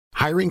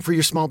Hiring for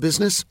your small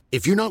business?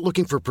 If you're not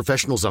looking for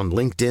professionals on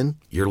LinkedIn,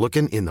 you're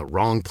looking in the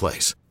wrong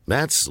place.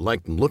 That's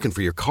like looking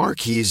for your car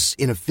keys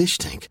in a fish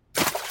tank.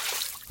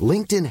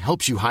 LinkedIn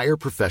helps you hire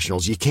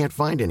professionals you can't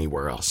find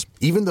anywhere else,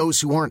 even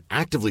those who aren't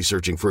actively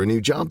searching for a new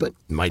job but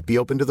might be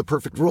open to the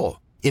perfect role.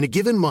 In a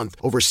given month,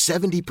 over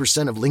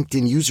 70% of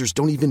LinkedIn users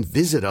don't even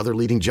visit other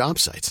leading job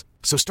sites.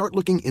 So start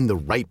looking in the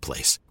right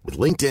place. With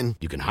LinkedIn,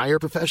 you can hire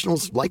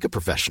professionals like a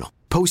professional.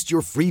 Post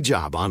your free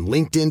job on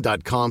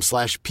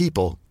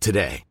linkedin.com/people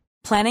today.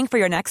 Planning for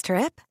your next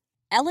trip?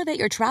 Elevate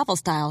your travel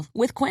style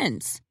with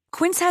Quince.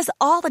 Quince has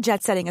all the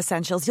jet-setting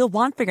essentials you'll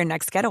want for your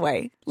next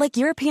getaway, like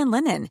European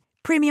linen,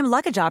 premium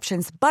luggage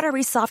options,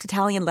 buttery soft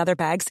Italian leather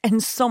bags,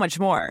 and so much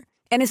more.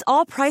 And is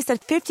all priced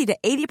at 50 to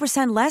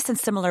 80% less than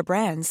similar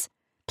brands.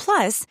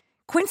 Plus,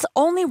 Quince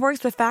only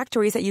works with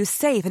factories that use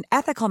safe and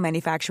ethical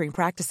manufacturing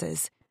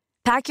practices.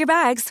 Pack your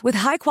bags with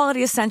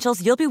high-quality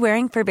essentials you'll be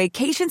wearing for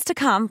vacations to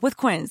come with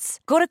Quince.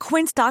 Go to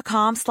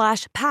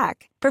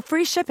quince.com/pack for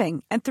free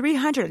shipping and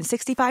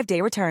 365-day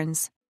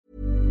returns.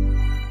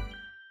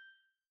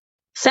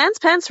 Sans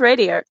Pants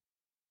Radio.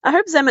 I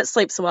hope Zemet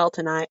sleeps well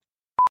tonight.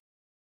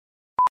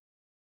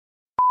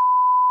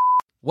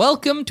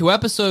 Welcome to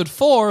episode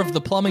 4 of the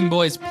Plumbing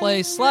Boys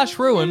Play /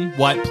 Ruin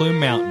White Plume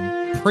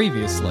Mountain.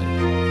 Previously.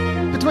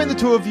 Between the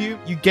two of you,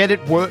 you get it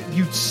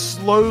you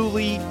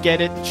slowly get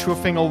it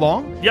chuffing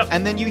along. Yep.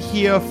 And then you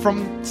hear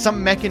from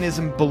some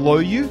mechanism below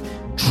you.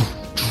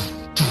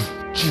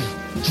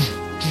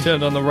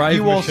 Turned on the rave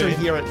You also machine.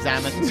 hear it,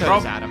 Zamet, and so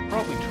does Adam.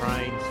 Probably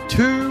trains.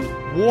 2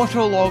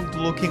 waterlogged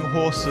looking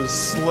horses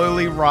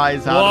slowly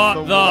rise out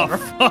of the water.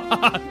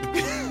 Fuck?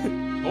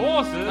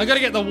 Horses? I gotta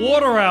get the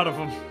water out of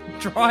them.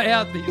 Dry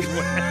out these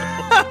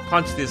wells.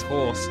 Punch this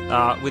horse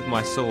with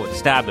my sword.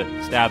 Stab it.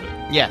 Stab it.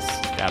 Yes.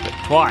 Stab it.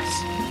 Twice.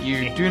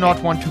 You do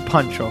not want to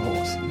punch a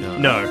horse.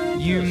 No.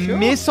 You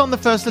miss on the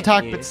first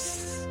attack, but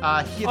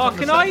hit Oh, on the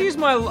can I second. use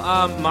my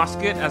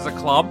musket as a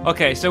club?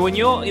 Okay, so when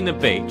you're in the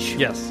beach,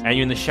 Yes. and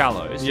you're in the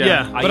shallows,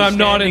 Yeah, are but you I'm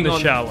not in standing the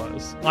on-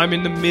 shallows. I'm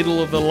in the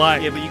middle of the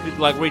lake. Yeah, but you could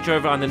like reach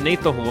over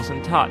underneath the horse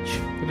and touch.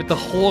 Yeah, but the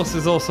horse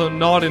is also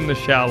not in the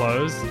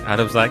shallows.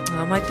 Adam's like,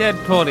 oh, my dead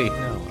body.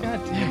 God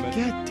damn it.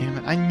 God damn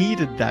it, I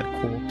needed that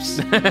corpse.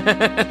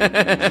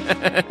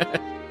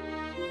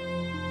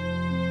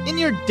 In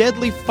your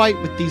deadly fight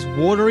with these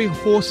watery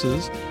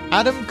horses,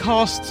 Adam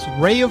casts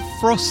Ray of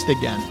Frost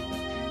again.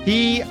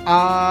 He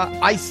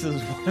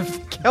ices one of the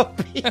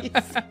kelpies.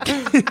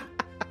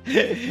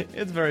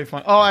 It's very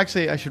fun. Oh,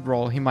 actually, I should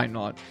roll. He might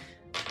not.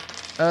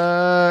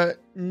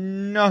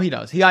 No, he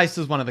does. He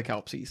ices one of the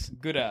kelpies.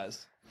 Good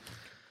as.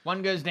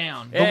 One goes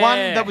down. Yeah. The one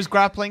that was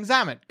grappling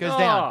Zamet goes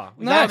down.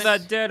 Nice. Zamet,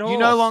 That dead horse. You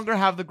no longer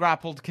have the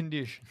grappled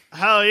condition.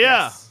 Hell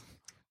yeah.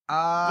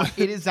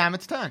 It is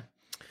Zamet's turn.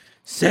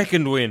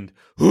 Second wind.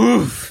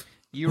 Oof.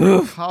 You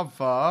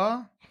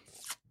recover.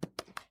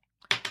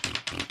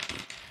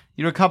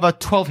 You recover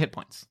 12 hit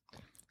points.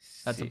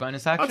 That's a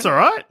bonus action. That's all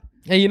right.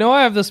 Hey, you know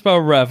I have the spell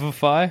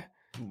Revivify,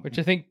 which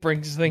I think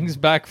brings things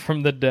back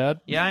from the dead.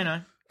 Yeah, I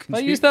know. If I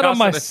use that on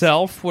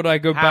myself, would I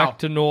go How? back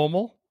to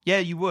normal? Yeah,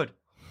 you would.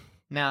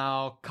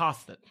 Now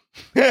cast it.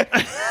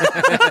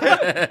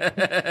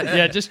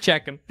 Yeah, just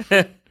checking.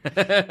 What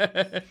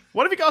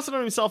if he cast it on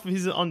himself if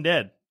he's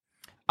undead?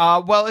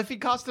 Well, if he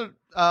cast it, If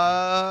he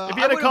I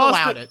had would a have cast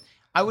allowed it.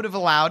 I would have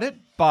allowed it,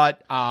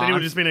 but Then he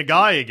would have just been a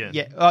guy again.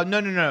 yeah.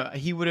 No.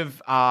 He would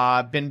have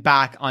been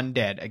back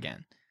undead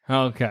again.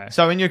 Okay.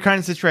 So in your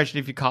current situation,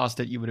 if you cast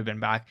it, you would have been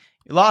back.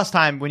 Last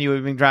time, when you would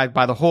have been dragged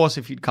by the horse,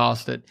 if you'd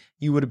cast it,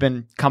 you would have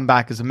been come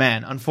back as a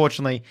man.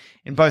 Unfortunately,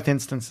 in both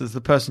instances, the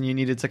person you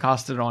needed to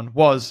cast it on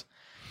was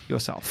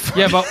yourself.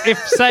 Yeah, but if,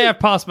 say, I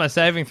pass my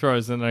saving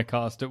throws and I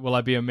cast it, will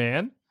I be a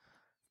man?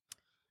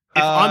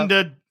 If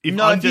undead...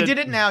 If you did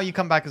it now, you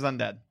come back as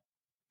undead.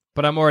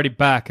 But I'm already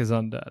back as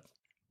undead.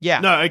 Yeah.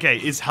 No, okay,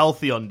 is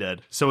healthy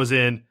undead. So as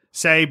in,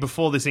 say,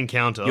 before this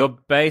encounter... Your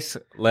base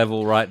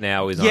level right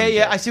now is Yeah, undead.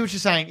 yeah, I see what you're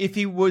saying. If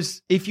you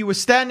were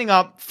standing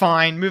up,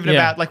 fine, moving Yeah.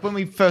 about, like when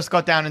we first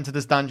got down into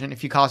this dungeon,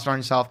 if you cast it on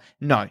yourself,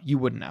 no, you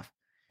wouldn't have.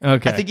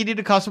 Okay. I think you need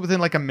to cast it within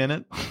like a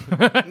minute.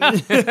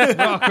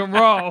 Rock and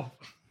roll.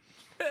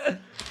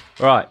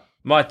 Right,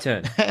 my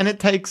turn. And it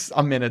takes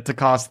a minute to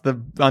cast the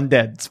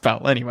undead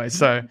spell anyway,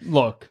 so.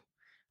 Look.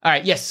 All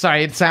right, yes,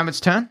 sorry, it's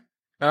Samet's turn.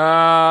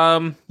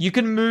 You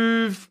can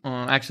move.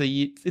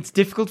 Actually, it's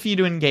difficult for you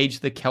to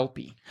engage the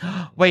Kelpie.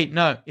 Wait,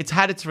 no, it's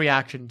had its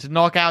reaction to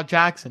knock out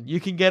Jackson. You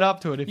can get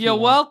up to it if you You're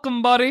want.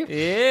 welcome, buddy.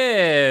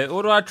 Yeah,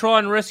 or do I try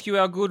and rescue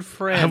our good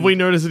friend? Have we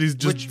noticed that he's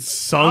just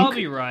sunk? I'll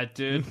be right,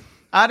 dude.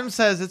 Adam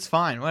says it's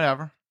fine,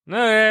 whatever. No,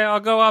 yeah, I'll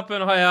go up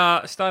and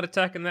I start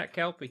attacking that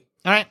Kelpie.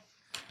 All right.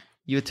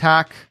 You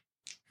attack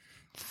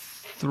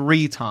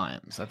 3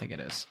 times, I think it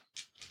is.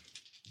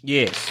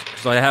 Yes,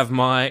 because I have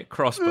my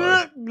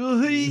crossbow.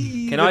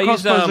 Can I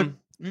use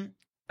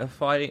a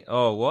fighting?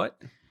 Oh, what?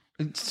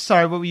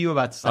 Sorry, what were you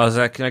about to say? I was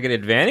like, can I get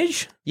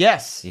advantage?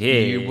 Yes. Yeah.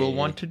 You will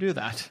want to do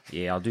that.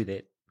 Yeah, I'll do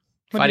that.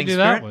 What Fighting do you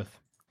do spirit? that with?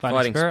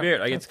 Fighting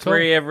spirit. I get That's cool.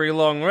 3 every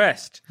long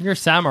rest. You're a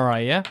samurai,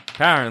 yeah?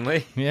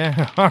 Apparently.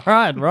 Yeah. All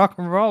right. Rock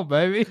and roll,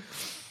 baby.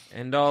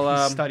 And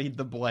I'll studied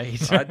the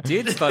blade. I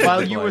did study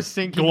While the you blade. were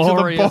sinking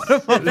Glorious. to the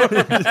bottom of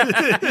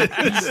it.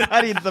 You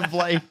studied the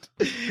blade.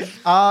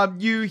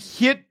 You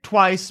hit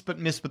twice, but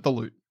missed with the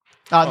loot.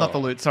 Not the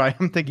loot, sorry.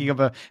 I'm thinking of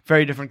a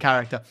very different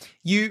character.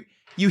 You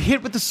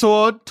hit with the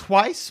sword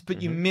twice,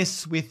 but you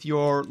miss with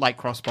your light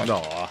crossbow.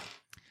 Aw.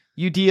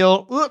 You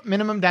deal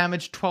minimum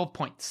damage, 12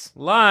 points.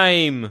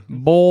 Lame.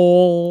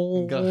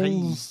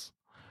 Balls.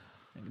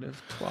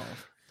 Negative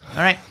 12. All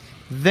right.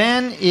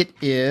 Then it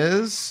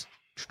is...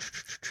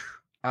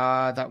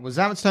 that was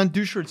Zamet's turn.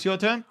 Dusha, it's your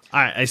turn. All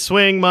right, I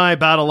swing my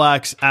battle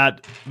axe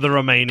at the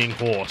remaining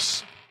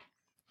horse.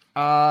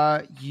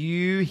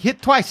 You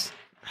hit twice.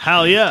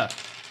 Hell yeah.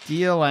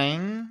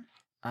 Dealing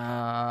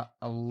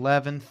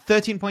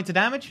 13 points of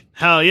damage.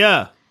 Hell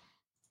yeah.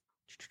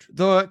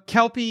 The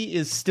Kelpie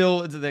is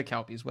still... They're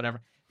Kelpies,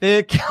 whatever.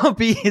 The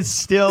Kelpie is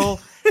still...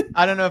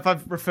 I don't know if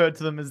I've referred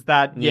to them as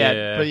that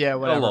yet, but yeah,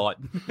 whatever. A lot.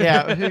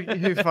 Yeah,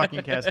 who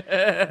fucking cares?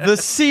 The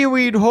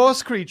seaweed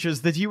horse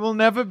creatures that you will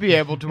never be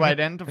able to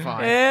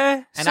identify.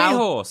 Yeah, And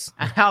seahorse.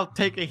 I'll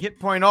take a hit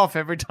point off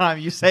every time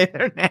you say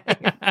their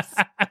names.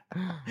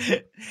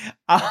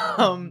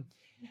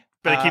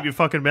 Better keep your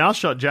fucking mouth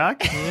shut,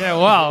 Jack. Yeah,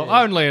 well,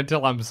 only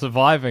until I'm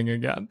surviving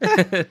again.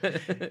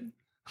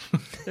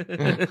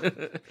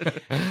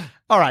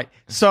 All right,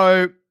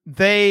 so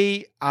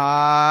they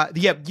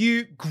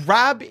you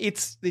grab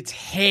its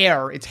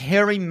hair, its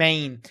hairy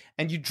mane,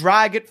 and you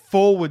drag it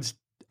forwards,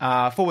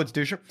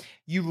 Dusha.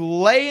 You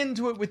lay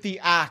into it with the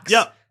axe,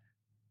 Yep.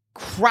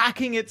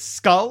 cracking its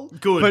skull,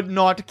 Good. but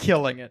not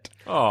killing it.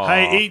 Oh,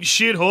 Hey, eat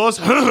shit, horse.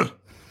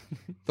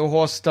 The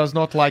horse does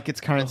not like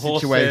its current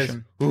horse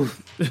situation.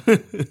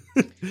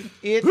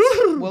 It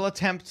will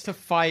attempt to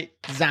fight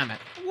Zamet.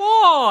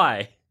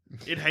 why?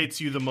 It hates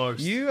you the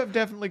most. You have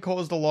definitely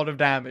caused a lot of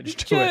damage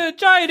to it.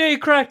 JD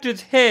cracked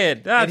its head.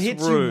 It That's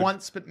hits rude. you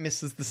once but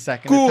misses the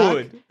second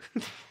Good.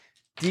 attack.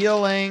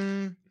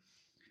 Dealing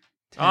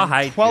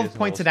I hate 12 this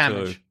points of horse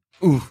damage.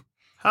 too.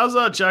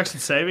 How's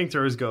Jackson's saving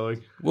throws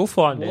going? We'll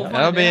find out.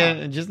 That'll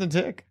be just a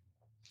tick.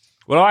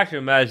 What I can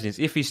imagine is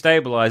if he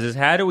stabilizes,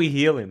 how do we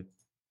heal him?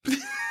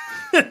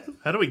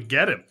 How do we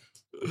get him?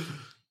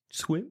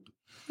 Swim.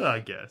 I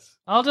guess.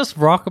 I'll just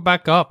rock it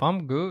back up.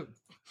 I'm good.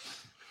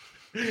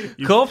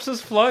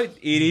 Corpses float,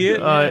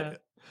 idiot.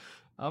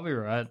 I'll be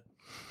right.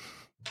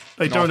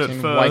 They don't at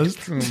Knocking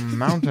first. White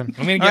mountain.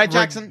 I'm gonna All get right,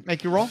 Jackson,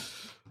 make your roll.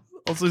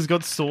 Also, he's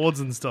got swords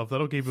and stuff.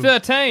 That'll keep him.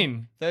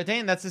 13.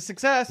 13, that's a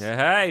success. Yeah,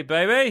 hey,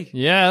 baby.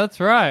 Yeah, that's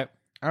right.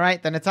 All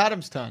right, then it's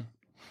Adam's turn.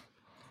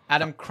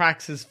 Adam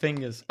cracks his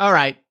fingers. All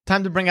right,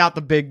 time to bring out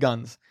the big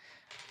guns.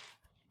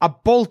 A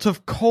bolt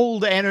of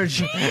cold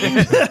energy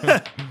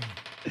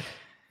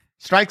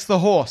strikes the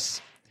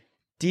horse,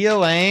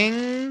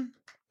 dealing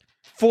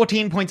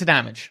 14 points of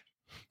damage.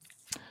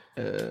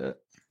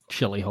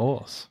 Chilly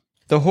horse.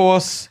 The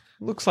horse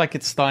looks like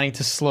it's starting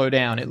to slow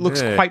down. It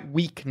looks Yeah. quite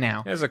weak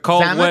now. There's a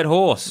cold, Zamet, wet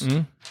horse.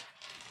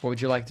 What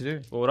would you like to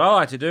do? What would I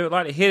like to do? I'd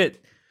like to hit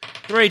it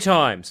 3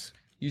 times.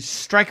 You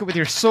strike it with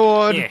your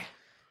sword. Yeah.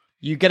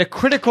 You get a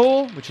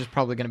critical, which is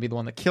probably going to be the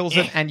one that kills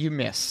it, and you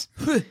miss.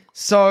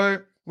 So,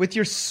 with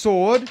your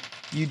sword,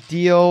 you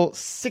deal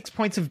 6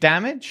 points of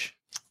damage,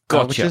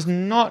 Gotcha. which is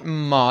not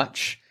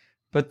much,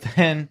 but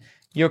then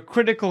your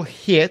critical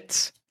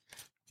hit...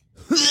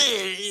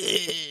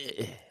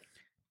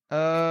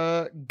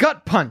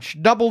 gut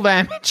punch, double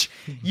damage.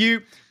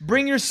 You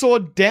bring your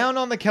sword down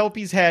on the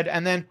Kelpie's head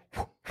and then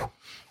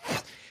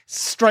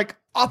strike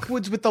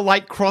upwards with the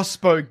light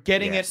crossbow,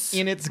 getting Yes. it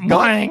in its gut.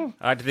 Boing.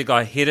 I like to think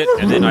I hit it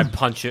and then I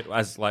punch it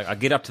as like I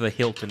get up to the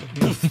hilt and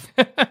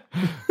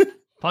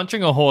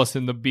Punching a horse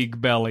in the big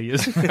belly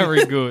is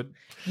very good.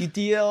 You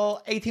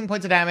deal 18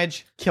 points of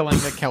damage, killing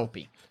the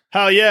Kelpie.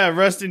 Hell yeah,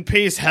 rest in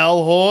peace,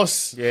 hell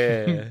horse.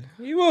 yeah.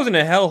 He wasn't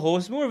a hell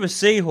horse, more of a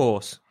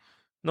seahorse.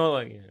 Not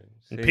like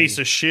sea. Piece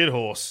of shit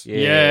horse. Yeah.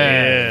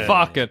 Yeah.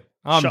 Fuck it.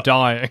 I'm Shut-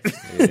 dying.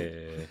 Yeah.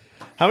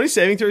 How many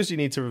saving throws do you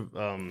need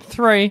to...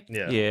 3.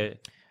 Yeah. Yeah.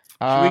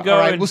 Should we go All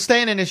right, and- we'll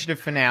stay in initiative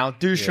for now.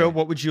 Dusha, Yeah.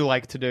 what would you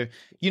like to do?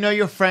 You know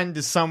your friend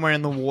is somewhere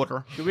in the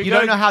water. we You go-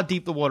 don't know how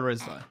deep the water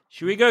is, though.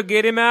 Should we go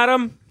get him,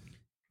 Adam?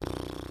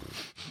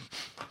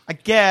 I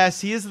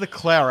guess he is the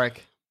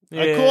cleric.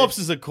 A corpse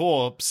is a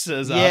corpse,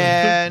 says Adam.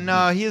 Yeah,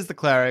 no, he is the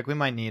cleric. We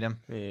might need him.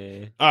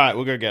 Yeah. All right,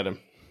 we'll go get him.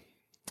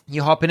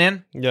 You hopping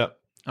in? Yep.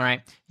 All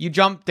right. You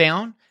jump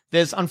down.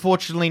 There's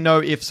unfortunately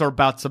no ifs or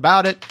buts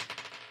about it.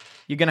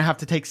 You're going to have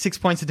to take 6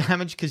 points of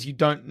damage because you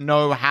don't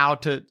know how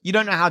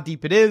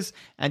deep it is,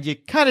 and you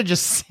kind of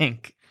just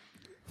sink.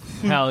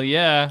 Hell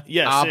yeah.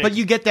 Yeah, sick. But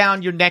you get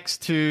down, you're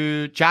next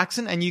to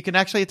Jackson, and you can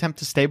actually attempt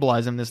to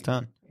stabilize him this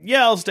turn.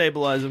 Yeah, I'll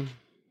stabilize him.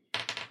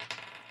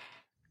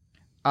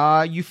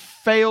 You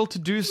fail to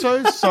do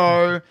so,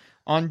 so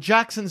on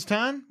Jackson's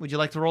turn, would you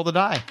like to roll the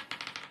die?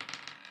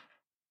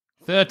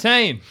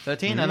 13.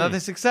 13, another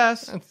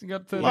success. That's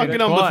got 13 Lucky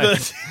number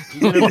twice.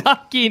 13.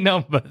 Lucky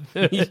number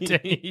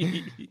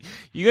 13.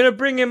 You gonna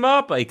bring him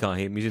up? Oh, he can't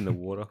hit him. He's in the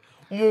water.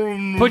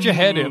 Put your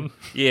head in.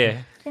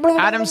 Yeah.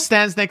 Adam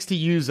stands next to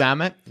you,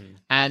 Zamet,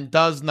 and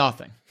does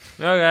nothing.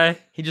 Okay.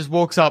 He just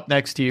walks up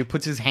next to you,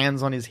 puts his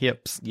hands on his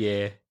hips.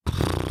 Yeah.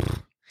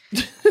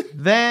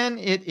 Then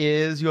it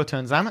is your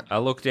turn, Zamet. I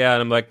look down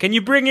and I'm like, can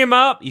you bring him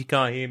up? You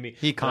can't hear me.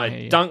 He can't And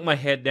hear I you. dunk my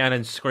head down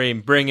and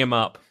scream, bring him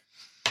up.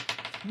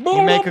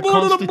 You make a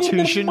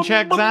constitution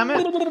check,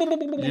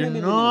 Zamet. You're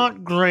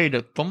not great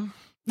at them.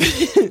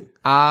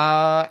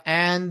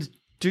 And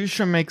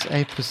Dusha makes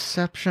a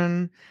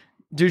perception.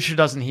 Dusha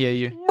doesn't hear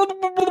you.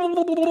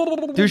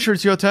 Dusha,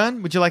 it's your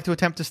turn. Would you like to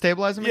attempt to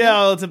stabilize him? Yeah,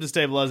 I'll attempt to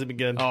stabilize him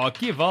again. Oh,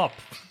 give up.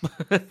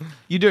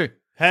 You do.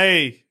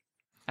 Hey.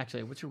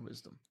 Actually, what's your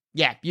wisdom?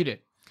 Yeah, you do.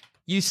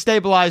 You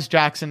stabilize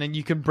Jackson and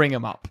you can bring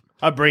him up.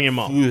 I bring him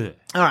up.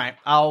 All right,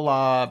 I'll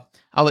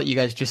let you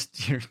guys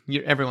just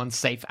everyone's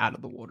safe out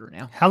of the water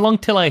now. How long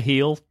till I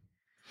heal?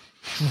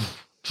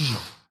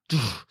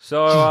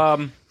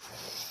 So,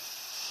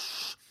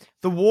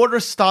 The water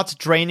starts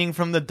draining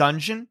from the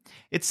dungeon.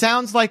 It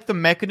sounds like the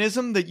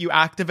mechanism that you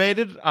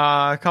activated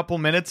a couple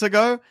minutes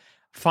ago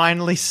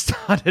finally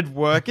started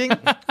working. oh,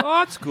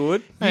 that's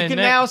good. You Hey, can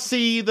Nick. now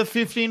see the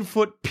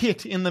 15-foot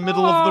pit in the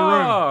middle of the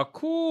room. Oh,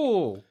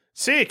 cool.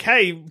 Sick.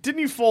 Hey,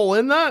 didn't you fall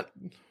in that?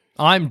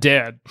 I'm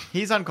dead.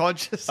 He's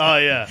unconscious. Oh,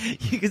 yeah.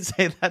 You can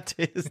say that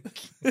to his...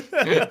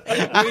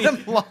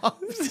 Adam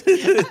laughs.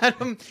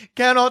 Adam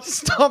cannot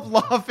stop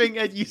laughing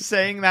at you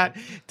saying that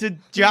to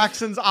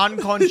Jackson's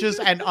unconscious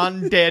and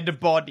undead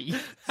body.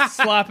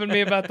 Slapping me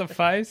about the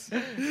face.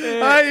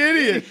 Hey,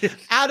 idiot.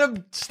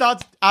 Adam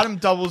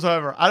doubles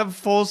over. Adam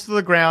falls to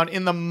the ground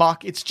in the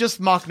muck. It's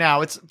just muck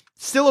now. It's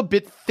still a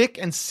bit thick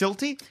and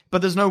silty,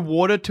 but there's no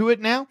water to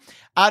it now.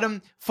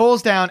 Adam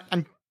falls down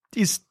and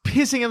is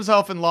pissing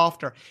himself in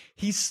laughter.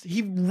 He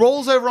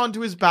rolls over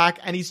onto his back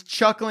and he's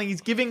chuckling.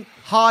 He's giving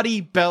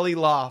hearty belly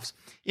laughs.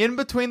 In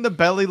between the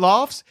belly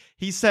laughs,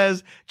 he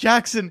says,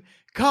 Jackson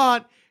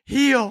can't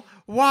heal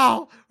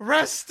while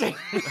resting.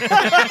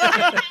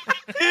 I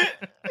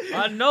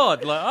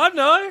nod, like, I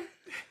know.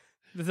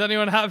 Does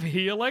anyone have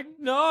healing?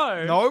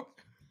 No. Nope.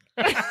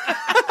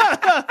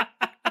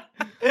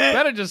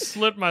 Better just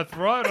slit my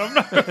throat. I'm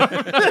not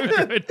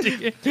good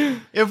to you.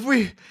 If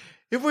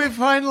we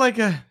find like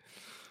a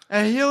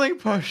healing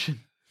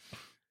potion,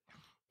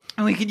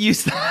 and we could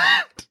use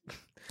that.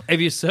 If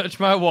you search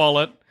my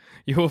wallet,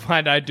 you will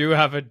find I do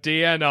have a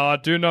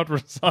DNR, do not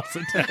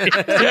resuscitate.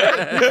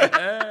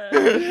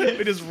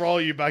 We just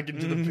roll you back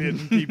into the pit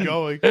and keep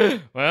going.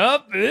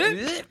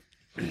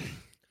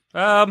 Well,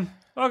 I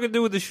could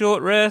do with a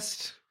short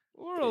rest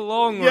or a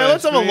long rest. Yeah,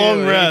 let's have a long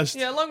really. rest.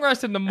 yeah, long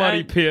rest in the muddy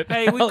And, pit.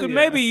 Hey, we Hell could yeah.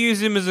 maybe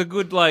use him as a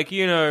good, like,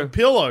 you know,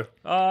 Pillow.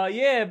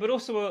 yeah, but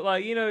also,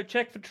 like, you know,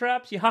 check for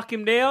traps. You huck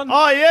him down.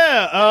 Oh,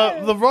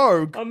 yeah. The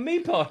rogue. A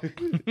meepo.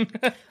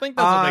 I think that's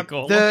what they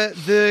call it.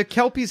 The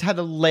Kelpies had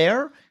a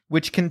lair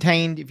which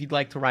contained, if you'd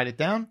like to write it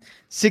down,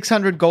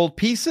 600 gold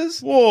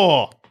pieces,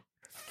 Whoa.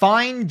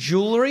 fine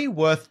jewelry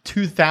worth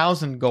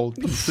 2,000 gold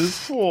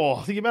pieces,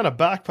 Whoa. The amount of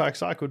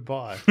backpacks I could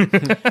buy.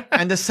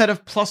 and a set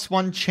of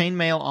 +1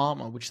 chainmail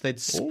armor, which they'd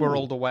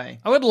squirreled away.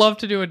 I would love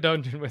to do a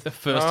dungeon where the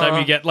first time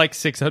you get like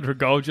 600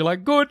 gold, you're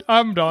like, good,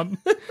 I'm done.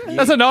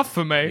 That's enough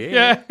for me.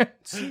 Yeah.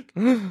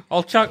 Yeah.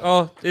 I'll chuck.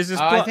 Oh, is this?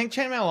 I think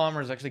chainmail armor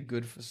is actually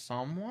good for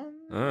someone.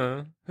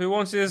 Who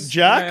wants this?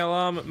 Jack? Mail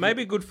armor?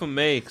 Maybe good for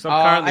me because I'm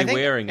I currently think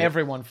wearing it.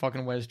 everyone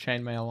fucking wears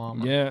chainmail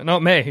armor. Yeah,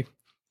 not me.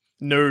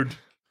 Nerd.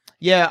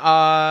 Yeah,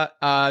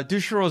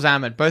 Dusha or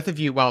Zamet, both of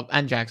you, well,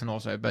 and Jackson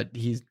also, but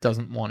he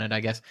doesn't want it, I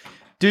guess.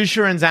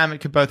 Dusha and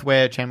Zamet could both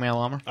wear chainmail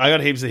armor. I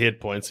got heaps of hit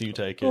points, so you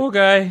take it.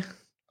 Okay,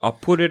 I'll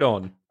put it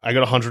on. I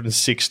got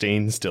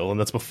 116 still, and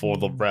that's before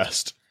the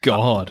rest.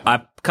 God.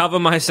 I cover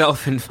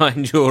myself in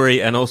fine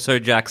jewelry and also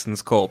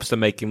Jackson's corpse to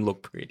make him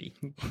look pretty.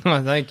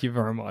 Thank you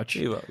very much.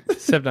 You're welcome.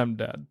 Except I'm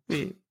dead.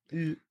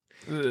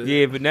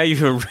 Yeah, but now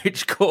you're a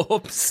rich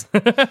corpse.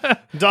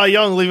 Die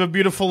young, leave a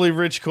beautifully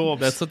rich corpse.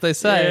 That's what they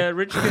say. Yeah,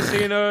 rich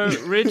casino,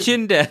 rich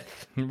in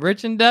death.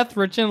 Rich in death,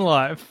 rich in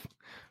life.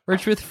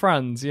 Rich with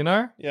friends, you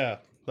know? Yeah,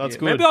 that's Yeah,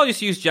 good. maybe I'll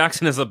just use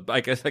Jackson as a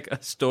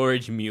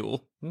storage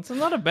mule. It's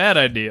not a bad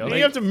idea.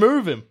 you have to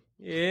move him.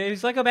 Yeah,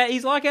 he's like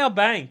our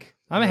bank.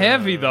 I'm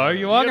heavy, though.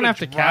 You are going to have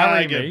to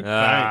carry drag me.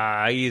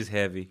 it. He is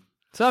heavy.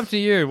 It's up to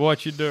you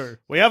what you do.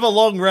 We have a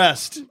long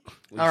rest.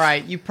 All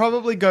right, you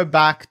probably go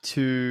back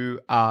to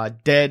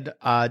Dead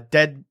Eye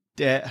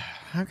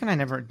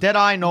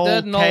Knoll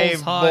Dead Knoll's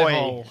Cave high Boy.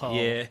 hole.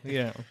 Yeah.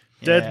 Yeah.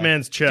 Dead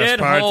Man's Chest, Dead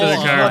Pirates Hole. of the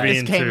This This is what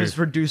this Caribbean game 2. has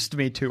reduced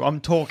me to. I'm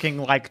talking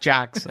like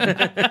Jackson.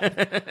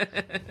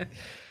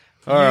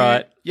 All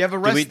right. You have a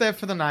rest we- there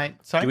for the night.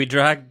 Sorry? Do we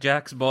drag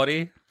Jack's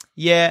body?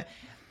 Yeah.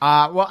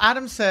 Well,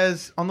 Adam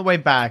says on the way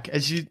back,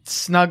 as you're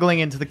snuggling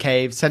into the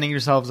cave, setting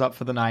yourselves up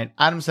for the night,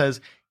 Adam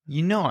says,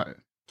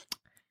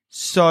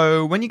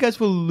 so when you guys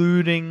were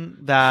looting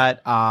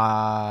that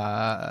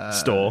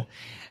Store.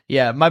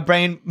 Yeah, my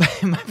brain,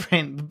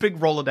 the big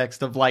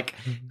Rolodex of like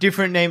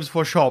different names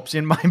for shops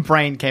in my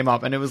brain came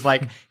up, and it was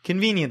like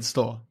convenience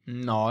store,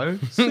 no.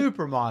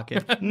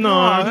 Supermarket,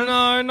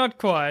 No, not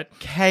quite.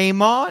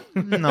 Kmart,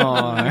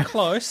 no.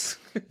 Close.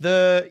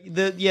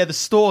 The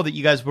store that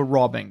you guys were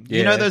robbing.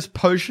 You know Yeah. those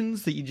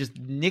potions that you just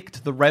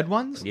nicked, the red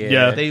ones?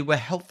 Yeah. They were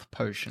health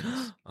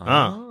potions.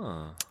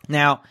 Ah.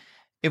 Now,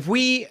 if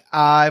we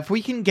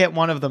can get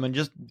one of them and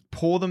just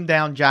pour them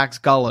down Jack's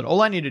gullet,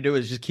 all I need to do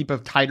is just keep a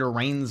tighter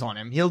reins on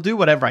him. He'll do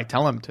whatever I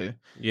tell him to.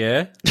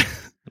 Yeah.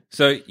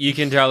 So you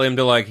can tell him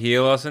to like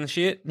heal us and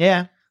shit?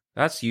 Yeah.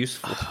 That's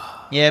useful.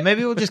 Yeah,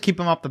 maybe we'll just keep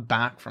him up the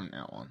back from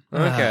now on.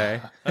 Okay.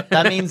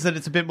 That means that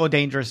it's a bit more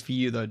dangerous for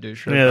you, though,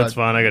 Dusha. Yeah, that's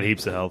fine. I got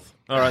heaps of health.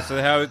 All right, so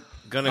how are we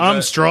going to go?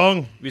 I'm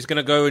strong. We're just going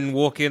to go and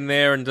walk in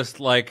there and just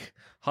like,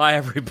 hi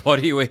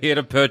everybody, we're here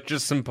to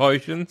purchase some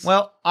potions?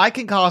 Well, I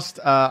can cast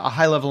a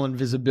high-level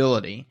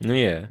invisibility.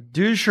 Yeah.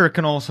 Dusha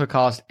can also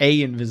cast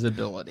a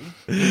invisibility.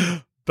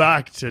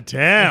 Back to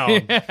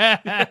town.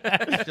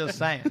 Just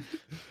saying.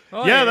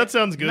 Oh, yeah, that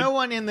sounds good. No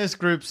one in this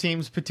group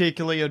seems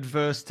particularly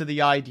adverse to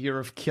the idea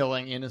of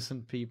killing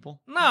innocent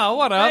people. No,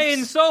 what else? They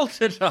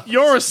insulted us.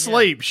 You're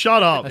asleep.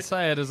 Shut up. I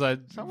say it as I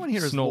Someone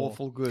here is snore.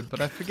 lawful good,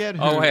 but I forget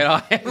who. Oh, wait,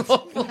 I am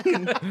lawful. There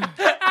we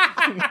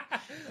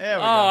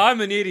go.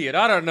 I'm an idiot.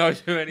 I don't know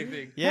do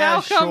anything. Yeah,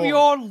 How come sure.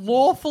 you're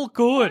lawful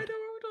good?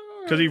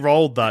 Because he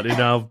rolled that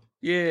in our...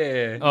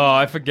 Yeah. Oh,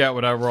 I forget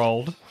what I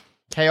rolled.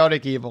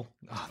 chaotic evil?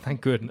 Oh,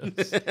 thank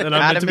goodness. And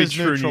I'm meant to be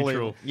true neutral.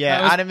 evil.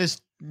 Yeah, Adam is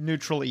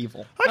neutral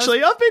evil.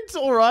 Actually, I've been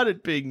all right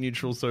at being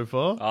neutral so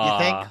far. You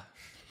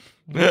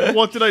think?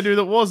 What did I do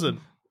that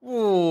wasn't?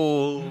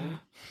 Ooh.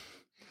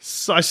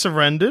 I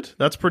surrendered.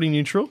 That's pretty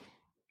neutral.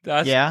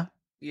 That's, Yeah.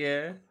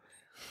 Yeah.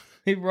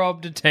 He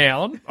robbed a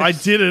town. I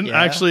didn't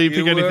Yeah. actually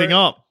pick anything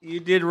up.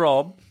 You did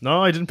rob.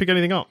 No, I didn't pick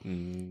anything up.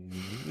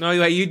 No,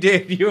 wait, you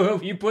did.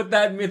 You put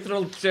that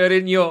mithril shirt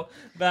in your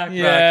backpack.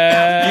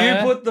 Yeah.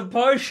 You put the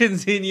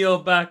potions in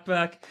your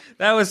backpack.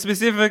 That was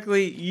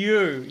specifically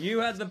you. You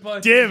had the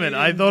potions. Damn it, you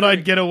I didn't thought I'd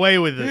drink. get away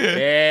with it.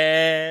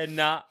 Yeah,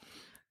 nah.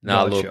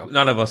 Nah, Gotcha. look,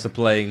 none of us are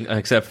playing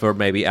except for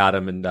maybe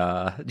Adam and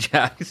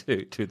Jack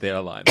to their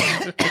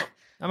alignment.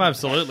 I'm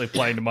absolutely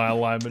playing to my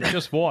alignment.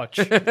 Just watch.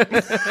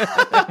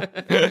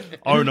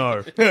 Oh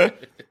no.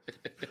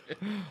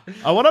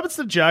 What happens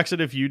to Jackson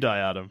if you die,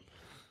 Adam?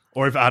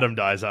 Or if Adam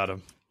dies,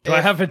 Adam? Do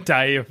I have a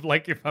day of,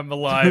 like, if I'm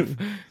alive?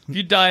 If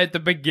you die at the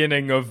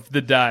beginning of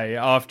the day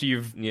after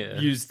you've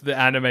used the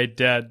animate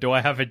dead, do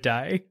I have a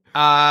day?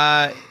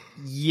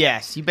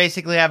 Yes. You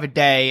basically have a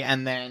day,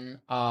 and then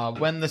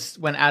when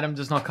Adam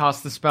does not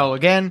cast the spell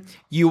again,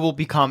 you will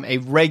become a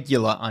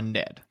regular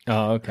undead.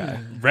 Oh, okay.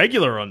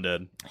 Regular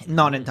undead.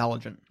 Not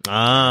intelligent.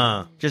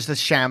 Ah. Just a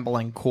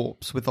shambling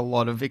corpse with a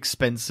lot of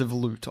expensive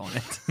loot on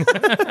it.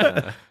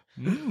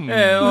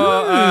 Yeah,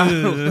 well,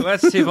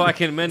 let's see if I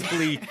can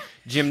mentally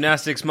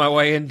gymnastics my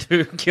way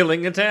into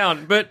killing a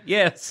town. But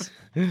yes.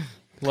 Let's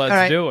All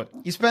right. do it.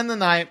 You spend the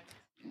night.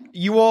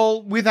 You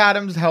all, with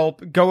Adam's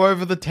help, go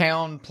over the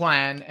town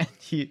plan, and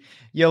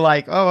you're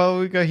like, oh, well,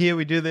 we go here,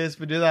 we do this,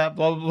 we do that,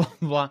 blah, blah, blah,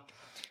 blah.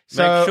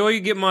 So, Make sure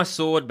you get my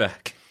sword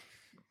back.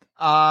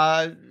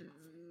 all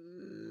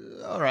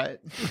right.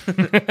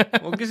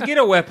 Well, just get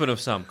a weapon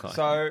of some kind.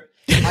 So,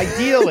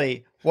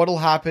 ideally, what'll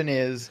happen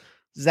is,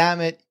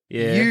 Zamet,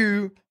 Yeah.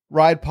 you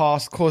ride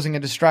past, causing a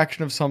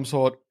distraction of some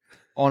sort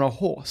on a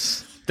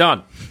horse.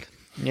 Done.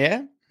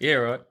 Yeah? Yeah,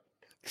 right.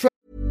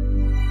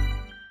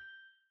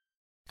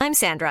 I'm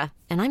Sandra,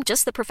 and I'm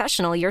just the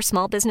professional your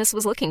small business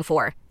was looking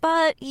for.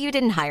 But you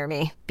didn't hire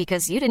me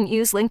because you didn't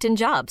use LinkedIn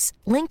Jobs.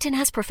 LinkedIn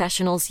has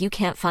professionals you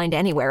can't find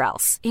anywhere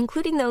else,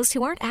 including those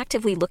who aren't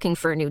actively looking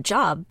for a new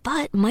job,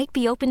 but might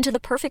be open to the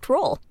perfect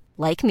role,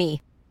 like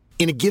me.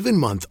 In a given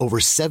month, over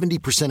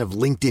 70% of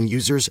LinkedIn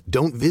users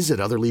don't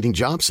visit other leading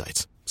job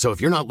sites. So if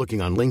you're not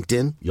looking on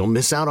LinkedIn, you'll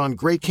miss out on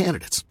great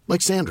candidates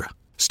like Sandra.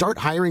 Start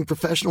hiring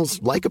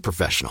professionals like a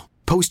professional.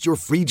 Post your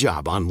free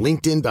job on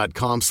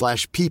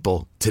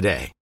linkedin.com/people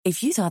today.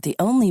 If you thought the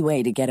only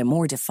way to get a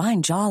more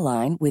defined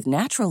jawline with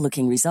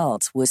natural-looking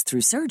results was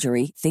through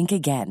surgery, think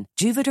again.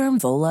 Juvederm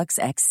Volux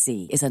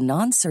XC is a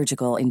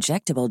non-surgical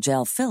injectable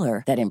gel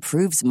filler that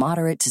improves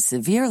moderate to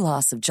severe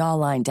loss of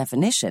jawline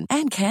definition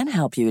and can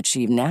help you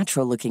achieve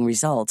natural-looking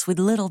results with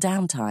little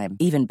downtime.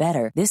 Even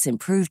better, this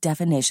improved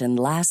definition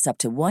lasts up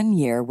to 1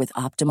 year with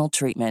optimal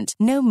treatment.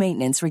 No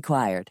maintenance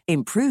required.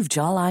 Improve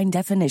jawline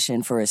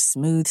definition for a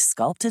smooth,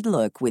 sculpted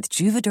look with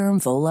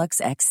Juvederm Volux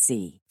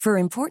XC. For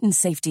important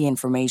safety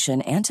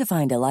information and to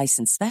find a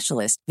licensed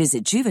specialist,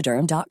 visit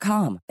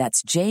Juvederm.com.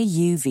 That's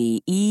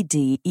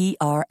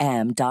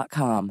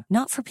JUVEDERM.com.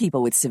 Not for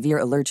people with severe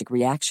allergic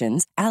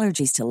reactions,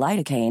 allergies to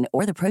lidocaine,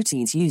 or the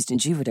proteins used in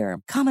Juvederm.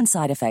 Common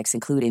side effects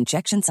include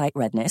injection site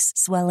redness,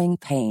 swelling,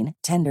 pain,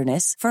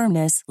 tenderness,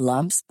 firmness,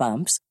 lumps,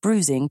 bumps,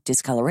 bruising,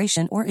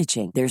 discoloration, or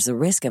itching. There's a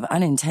risk of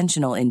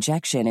unintentional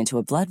injection into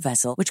a blood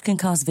vessel, which can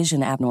cause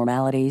vision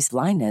abnormalities,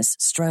 blindness,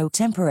 stroke,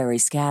 temporary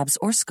scabs,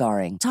 or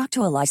scarring. Talk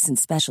to a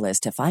licensed specialist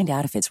to find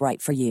out if it's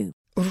right for you.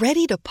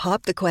 Ready to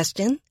pop the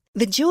question?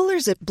 The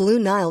jewelers at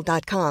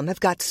BlueNile.com have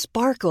got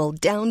sparkle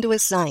down to a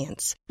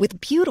science with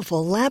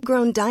beautiful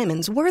lab-grown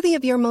diamonds worthy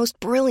of your most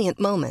brilliant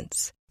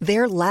moments.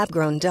 Their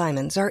lab-grown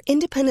diamonds are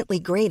independently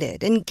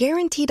graded and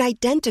guaranteed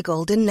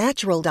identical to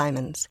natural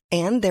diamonds,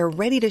 and they're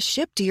ready to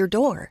ship to your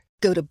door.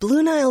 Go to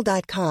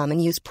BlueNile.com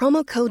and use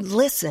promo code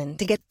LISTEN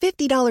to get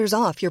 $50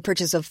 off your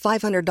purchase of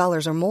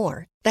 $500 or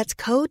more. That's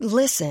code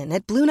LISTEN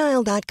at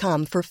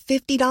BlueNile.com for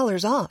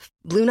 $50 off.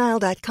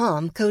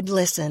 BlueNile.com, code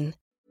LISTEN.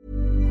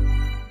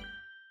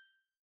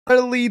 Try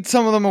to lead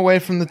some of them away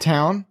from the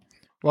town,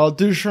 while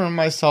Dusha and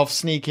myself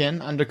sneak in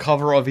under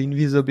cover of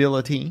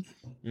invisibility.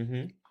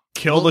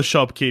 Kill the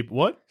shopkeep.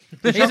 What?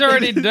 He's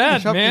already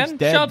dead, shopkeep's man.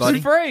 dead, Shop's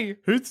buddy. free.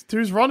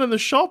 Who's running the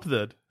shop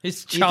then?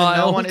 His Either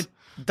child. it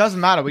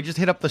doesn't matter. We just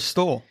hit up the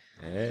store.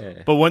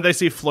 But won't they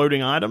see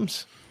floating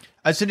items?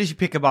 As soon as you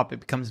pick them up, it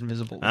becomes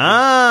invisible.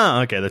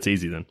 Ah, okay, that's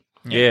easy then.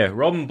 Yeah,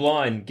 Robin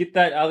Blind, get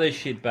that other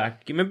shit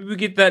back. Remember we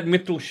get that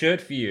Mithril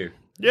shirt for you.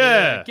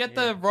 Yeah. Get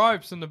the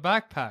ropes and the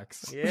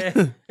backpacks.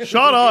 Yeah.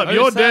 Shut up, Who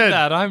you're said dead.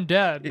 that? I'm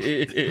dead.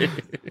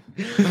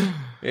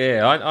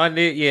 Yeah, I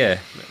need, yeah.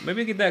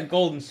 Maybe get that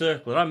golden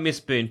circlet. I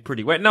miss being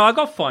pretty wet. No, I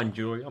got fine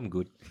jewelry. I'm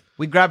good.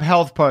 We grab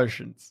health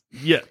potions.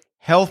 Yeah.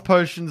 Health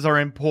potions are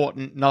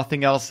important.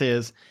 Nothing else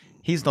is.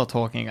 He's not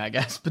talking, I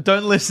guess, but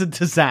don't listen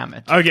to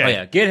Zamet. Okay. Oh,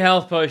 yeah, get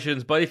health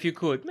potions, but if you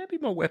could, maybe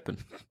my weapon.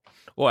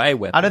 Or a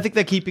weapon. I don't think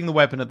they're keeping the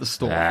weapon at the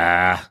store.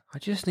 I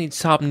just need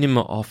something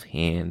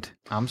offhand.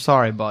 I'm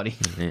sorry, buddy.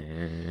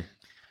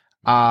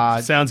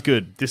 Sounds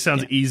good. This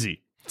sounds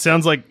easy.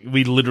 Sounds like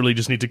we literally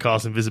just need to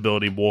cast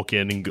invisibility, walk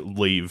in, and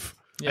leave.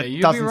 Yeah, It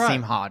you'd doesn't be right.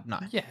 seem hard, no.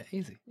 Yeah,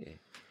 easy.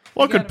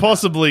 What could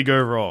possibly go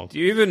wrong? Do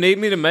you even need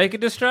me to make a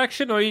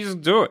distraction, or you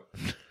just do it?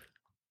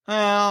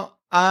 Well,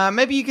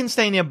 maybe you can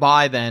stay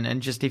nearby then,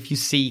 and just if you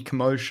see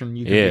commotion,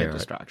 you can Yeah, be a right.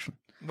 distraction.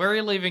 Where are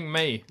you leaving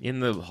me? In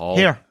the hole.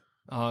 Here,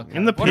 Oh, okay.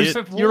 In the What if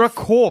pit. a you're a wolf-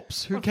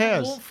 corpse. Who what if a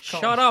cares? wolf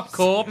Shut comes? up,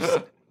 corpse.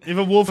 If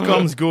a wolf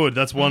comes, good.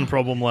 That's one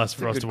problem less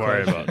for us to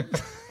worry about.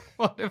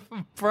 What if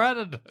a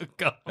predator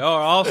comes? Oh,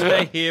 I'll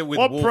stay here with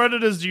What wolf.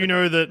 predators do you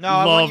know that No,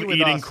 I want love you with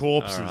eating us.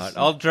 corpses?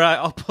 All right,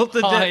 I'll put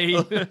the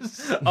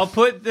Hyenas. I'll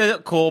put the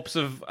corpse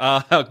of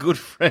our good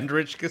friend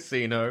Rich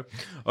Casino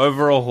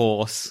over a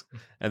horse,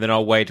 and then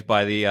I'll wait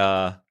by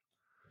the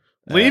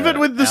Leave it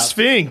with the out-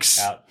 Sphinx.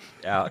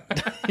 out.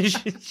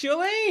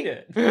 She'll eat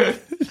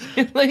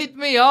it. Lead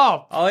me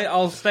up.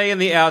 I'll stay in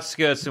the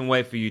outskirts and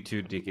wait for you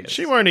two dickheads.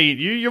 She won't eat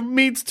you. Your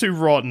meat's too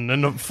rotten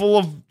and full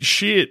of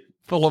shit.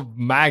 Full of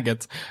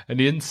maggots and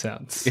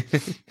incense.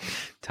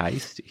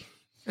 Tasty.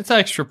 It's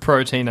extra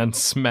protein and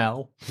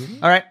smell.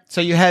 All right, so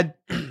you head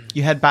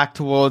back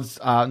towards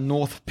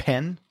North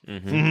Penn.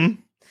 Mm-hmm.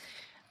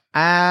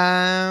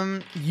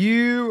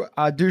 You,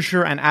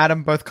 Dusha, and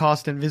Adam both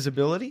cast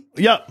invisibility,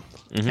 Yep.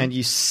 and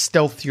you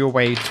stealth your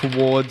way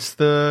towards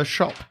the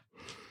shop.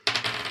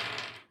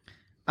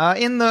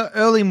 In the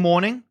early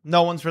morning,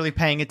 no one's really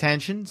paying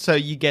attention, so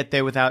you get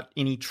there without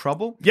any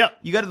trouble. Yep.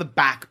 You go to the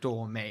back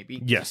door,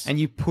 maybe. Yes. And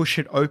you push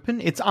it open.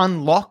 It's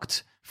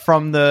unlocked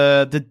from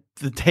the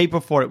day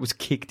before it was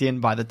kicked in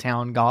by the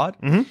town guard.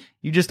 Mhm.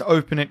 You just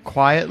open it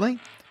quietly.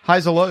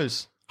 Highs or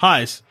lows?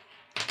 Highs.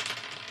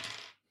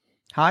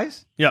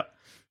 Highs? Yep.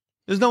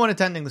 There's no one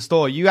attending the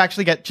store. You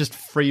actually get just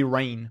free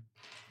reign.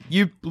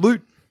 You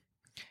loot.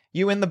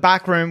 You in the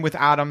back room with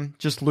Adam,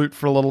 just loot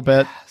for a little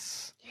bit.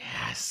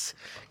 Yes.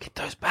 Get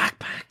those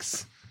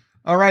backpacks.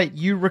 All right,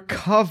 you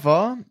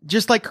recover.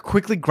 Just like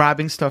quickly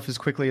grabbing stuff as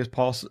quickly as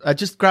possible.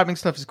 Just grabbing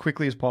stuff as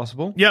quickly as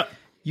possible. Yep.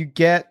 You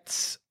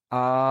get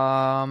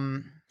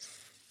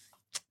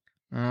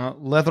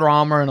leather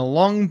armor and a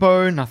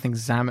longbow. Nothing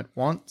Zamet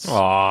wants.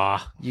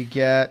 Aw. You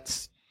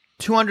get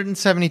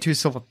 272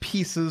 silver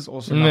pieces,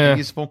 also nothing Nah.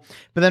 useful.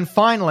 But then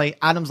finally,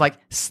 Adam's like,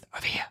 "Sst,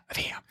 over here,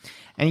 over here."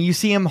 And you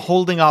see him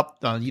holding up,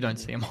 no, you don't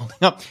see him holding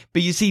up,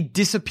 but you see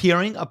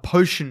disappearing a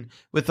potion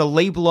with a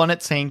label on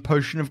it saying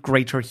Potion of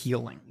Greater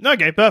Healing.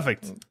 Okay,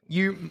 perfect.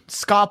 You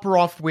scarper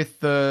off with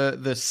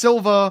the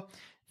silver,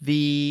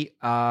 the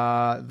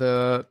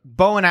bow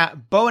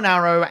and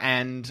arrow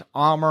and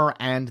armor,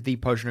 and the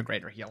Potion of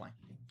Greater Healing.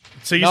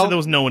 So you No. said there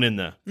was no one in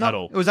there at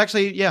all? It was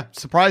actually,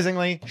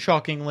 surprisingly,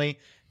 shockingly,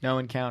 no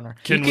encounter.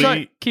 Can So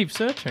we... keep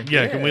searching.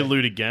 Yeah, can we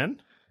loot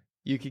again?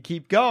 You could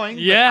keep going.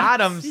 but Yes.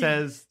 Adam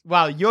says,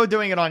 well, you're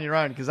doing it on your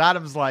own because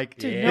Adam's like,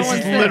 Dude, this no is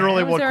one's there.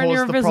 literally No what one's there and caused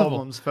you're the invisible.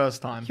 problems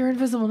first time. You're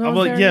invisible. No I'm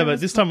one's like, there, yeah, you're but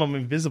this time I'm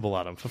invisible,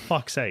 Adam. For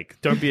fuck's sake.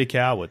 Don't be a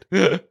coward.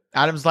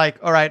 Adam's like,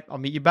 all right, I'll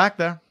meet you back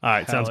there. All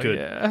right, sounds Hell good.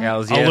 yeah.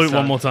 Hells I'll yeah, loot son.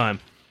 one more time.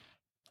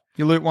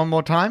 You loot one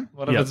more time?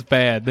 What if Yep. it's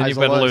bad? Then Highs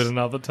you or better lows? loot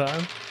another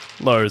time.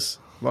 Lows.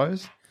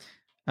 Lows?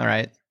 All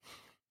right.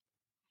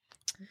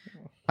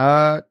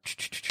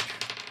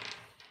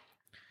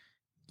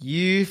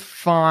 You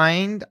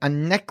find a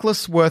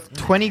necklace worth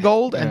 20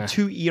 gold Yeah. and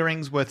 2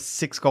 earrings worth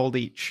 6 gold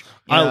each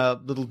in I'll- a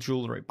little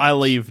jewelry box. I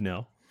leave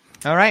now.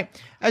 All right.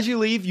 As you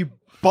leave, you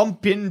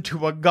bump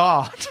into a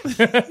guard. Sorry,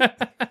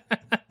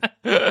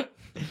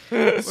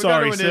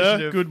 sir.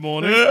 initiative. Good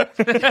morning.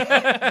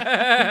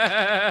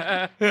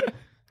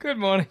 Good Good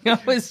morning. I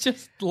was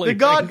just leaving. The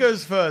guard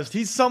goes first.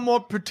 He's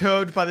somewhat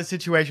perturbed by the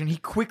situation. He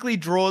quickly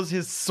draws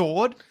his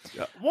sword.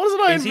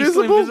 Wasn't I Is he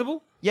still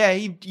invisible? Yeah,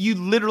 you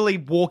literally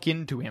walk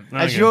into him.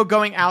 As Okay. you're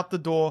going out the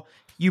door,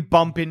 you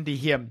bump into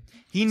him.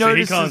 He So he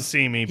notices... can't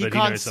see me, but he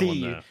can't knows see someone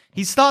you. there.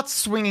 He starts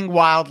swinging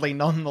wildly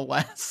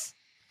nonetheless.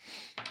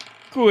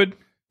 Good.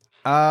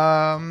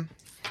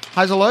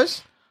 Highs or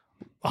lows?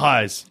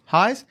 Highs.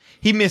 Highs?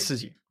 He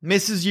misses you.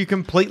 Misses you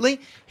completely.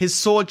 His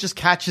sword just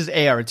catches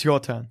air. It's your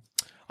turn.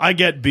 I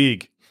get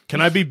big.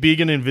 Can I be big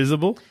and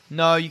invisible?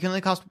 No, you can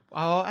only cast...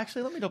 Oh,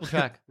 actually, let me double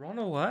check. Run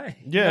away.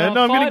 Yeah, No,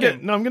 no, I'm gonna fight get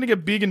him. no, I'm gonna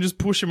get big and just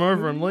push him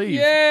over and leave.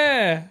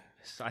 Yeah.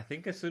 I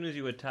think as soon as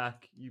you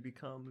attack, you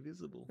become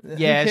visible.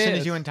 Yeah, as soon cares?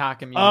 as you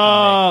attack him, you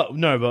become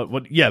No, but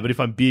what? Yeah, but if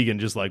I'm big and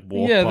just like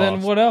walk Yeah, past,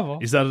 then whatever.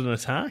 Is that an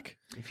attack?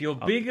 If you're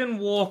big and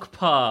walk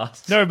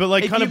past. No, but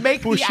like big. If kind you of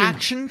make push the him.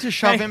 action to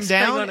shove him Hang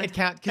down, on. it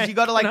can't, because you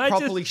got to like Can I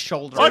just- properly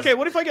shoulder it. Okay,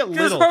 what if I get Just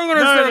little? hang on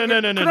a no, second. no,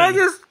 no, no, Can no, I no.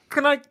 just?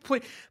 Can I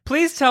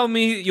please tell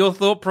me your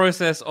thought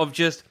process of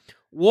just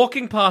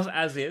walking past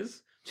as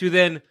is to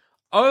then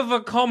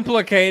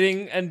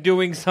overcomplicating and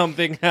doing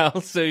something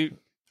else? So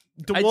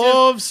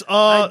Dwarves I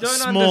are don't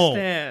small.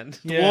 understand.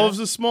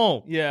 Dwarves are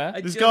small. Yeah.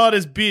 This just- guard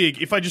is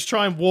big. If I just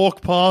try and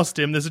walk past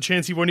him, there's a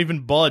chance he won't even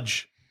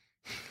budge.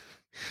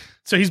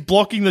 So he's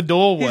blocking the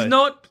doorway. He's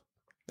not.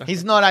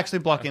 He's not actually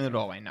blocking the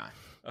doorway, no.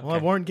 Well, I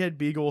won't get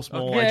big or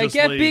small. I Yeah, just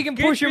get leave. big and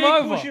Get push him big,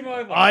 over. Push him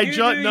over. I You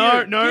ju- do no,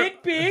 you. no.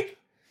 Get big,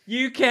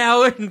 you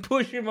coward, and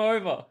push him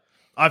over.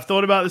 I've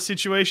thought about the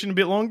situation a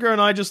bit longer,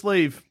 and I just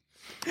leave.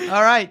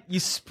 All right, you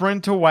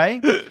sprint away.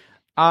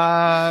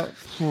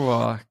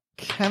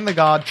 Can the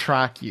guard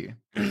track you?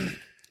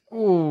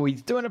 Ooh,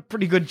 he's doing a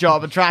pretty good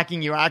job of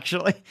tracking you,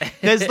 actually.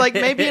 There's like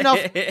maybe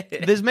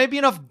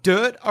enough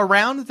dirt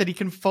around that he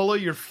can follow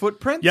your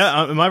footprints.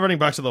 Yeah, am I running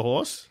back to the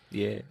horse?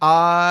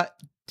 Yeah.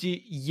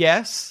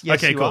 Yes,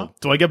 okay, you cool.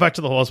 Do I get back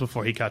to the horse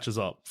before he catches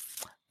up?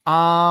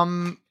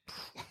 are.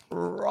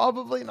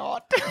 Probably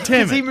not. Damn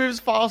Because he it. moves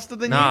faster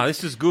than Nah, you.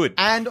 this is good.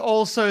 And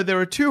also, there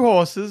are two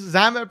horses.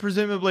 Zamet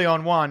presumably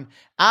on one.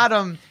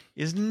 Adam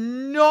is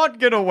not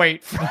gonna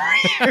wait for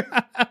you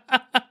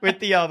with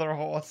the other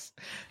horse.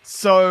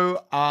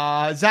 So,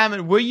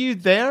 Zamet, were you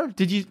there?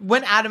 Did you?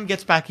 When Adam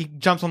gets back, he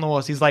jumps on the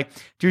horse. He's like,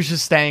 "Juice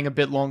is staying a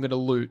bit longer to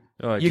loot.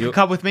 All right, you can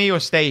come with me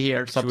or stay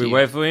here. It's up Should to we you."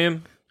 wait for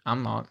him?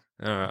 I'm not.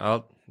 All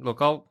right.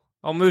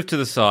 I'll move to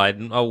the side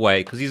and I'll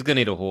wait because he's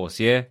gonna need a horse.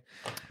 Yeah.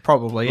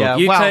 Probably, Look, yeah.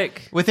 you Well,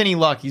 take- with any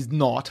luck, he's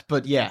not.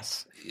 But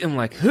yes. I'm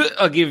like,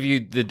 I'll give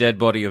you the dead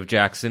body of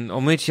Jackson.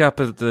 I'll meet you up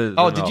at the.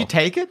 Oh, did you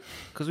take it?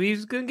 Because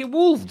he's gonna get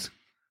wolved.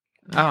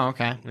 Oh,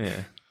 okay.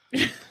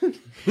 Yeah.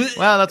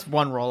 Well, that's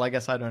one roll I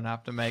guess I don't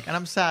have to make, and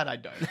I'm sad I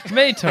don't.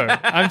 Me too.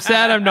 I'm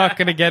sad I'm not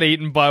going to get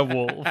eaten by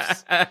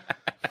wolves.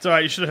 It's all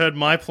right. You should have heard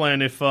my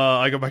plan if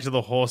I got back to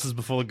the horses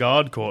before the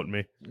guard caught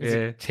me.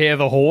 Yeah. Tear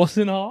the horse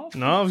in half?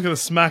 No, I was going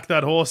to smack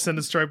that horse, send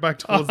it straight back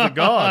towards the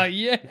guard.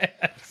 Yes.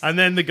 And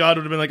then the guard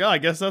would have been like, oh, I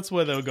guess that's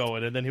where they were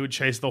going. And then he would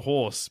chase the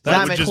horse. That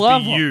Damn would it. just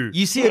Clever. be you.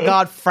 You see a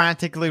guard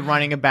frantically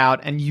running about,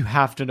 and you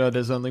have to know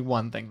there's only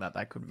one thing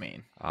that could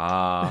mean.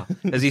 Ah.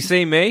 Does he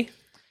see me?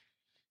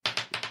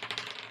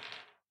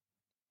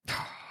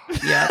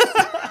 Yeah.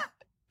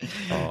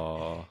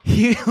 Oh.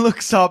 He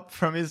looks up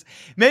from his...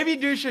 Maybe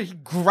Dusha, he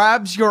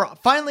grabs your...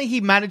 Finally,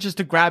 he manages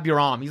to grab your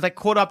arm. He's like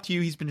caught up to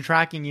you. He's been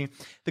tracking you.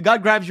 The guy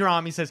grabs your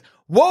arm. He says,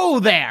 "Whoa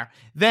there!"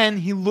 Then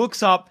he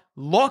looks up,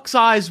 locks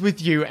eyes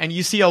with you, and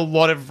you see a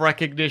lot of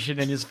recognition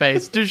in his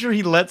face. Dusha,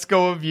 he lets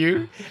go of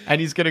you, and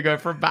he's going to go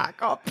for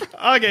backup.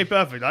 Okay,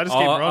 perfect. I just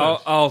keep running.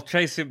 I'll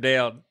chase him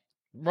down.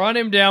 Run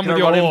him down Can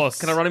with I your run horse.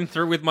 Can I run him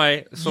through with my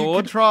You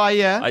sword? could try,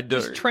 yeah. I do.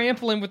 Just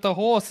trample him with the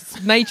horse.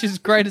 It's nature's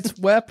greatest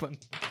weapon.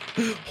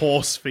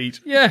 Horse feet.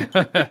 Yeah.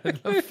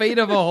 The feet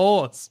of a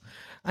horse.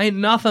 Ain't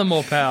nothing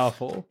more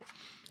powerful.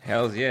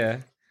 Hells yeah.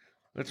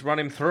 Let's run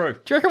him through.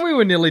 Do you reckon we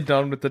were nearly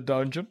done with the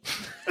dungeon?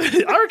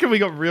 I reckon we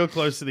got real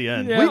close to the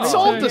end. Yeah, We'd oh,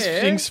 solved the yeah.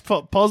 Sphinx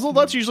puzzle.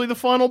 That's usually the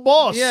final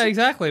boss. Yeah,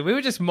 exactly. We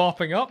were just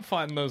mopping up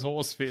fighting those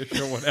horse fish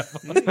or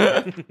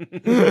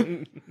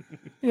whatever.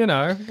 You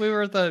know, we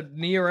were at the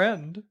near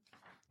end.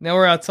 Now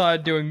we're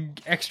outside doing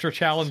extra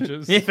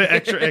challenges. For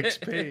extra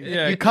XP.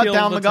 Yeah, You cut kill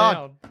down the guard.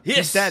 town.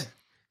 He's dead.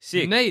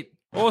 Sick. Neat.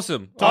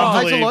 Awesome. Time to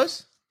Highs or leave.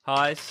 lows?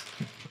 Highs.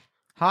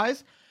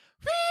 Highs?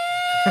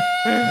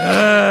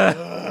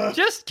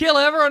 Just kill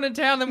everyone in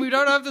town, then we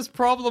don't have this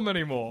problem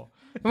anymore.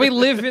 And we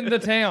live in the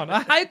town.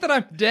 I hate that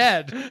I'm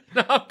dead.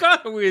 No, I'm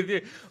kind of with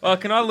you.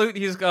 Can I loot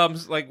his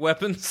like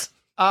weapons?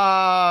 You'd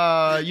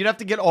have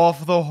to get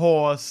off the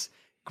horse,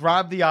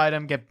 grab the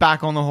item, get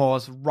back on the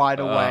horse right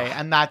away,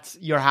 and that's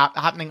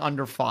happening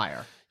under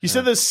fire. You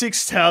said there's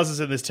 6 houses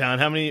in this town.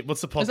 How many?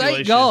 What's the There's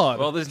population? 8 guard.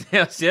 Well, there's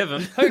now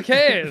 7. Who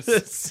cares?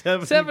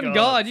 Seven 7 guards.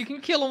 guard. You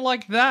can kill them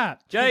like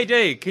that.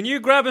 JD, can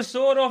you grab a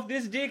sword off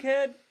this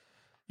dickhead?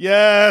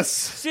 Yes.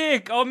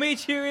 Sick. I'll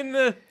meet you in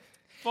the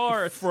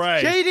forest.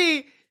 Frey.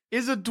 JD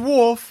is a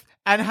dwarf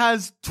and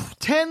has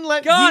 10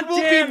 God he will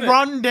damn be it.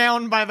 run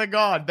down by the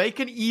guard. They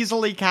can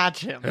easily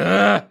catch him.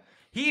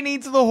 He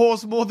needs the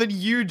horse more than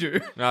you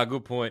do. Ah,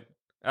 good point.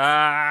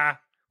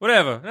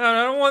 Whatever. No,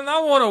 I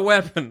want a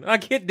weapon. I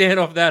get down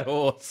off that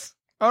horse.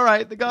 All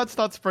right, the guard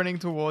starts sprinting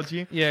towards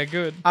you. Yeah,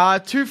 good.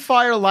 2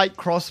 fire light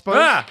crossbows.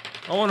 I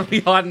want to be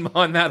hiding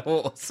behind that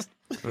horse.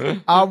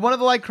 One of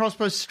the light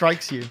crossbows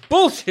strikes you.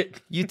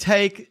 Bullshit. You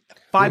take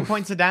 5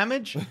 points of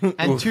damage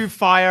and 2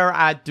 fire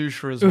at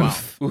Dusha as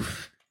well.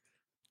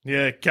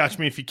 Yeah, catch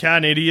me if you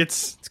can,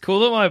 idiots. It's cool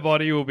that my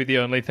body will be the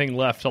only thing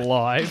left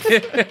alive.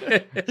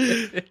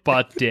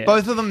 But dead.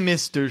 Both of them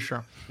miss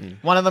Dusha.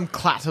 One of them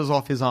clatters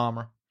off his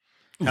armor.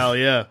 Hell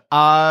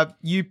yeah.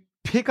 You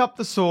pick up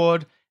the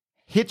sword,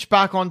 hitch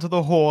back onto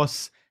the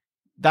horse.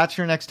 That's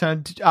your next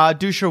turn.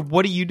 Dusha,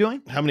 what are you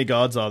doing? How many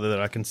guards are there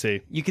that I can see?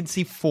 You can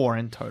see 4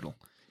 in total.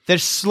 They're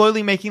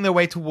slowly making their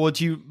way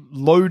towards you,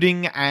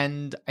 loading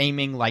and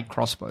aiming light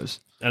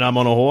crossbows. And I'm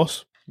on a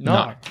horse? No.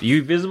 Are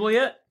you visible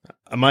yet?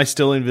 Am I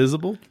still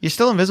invisible? You're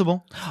still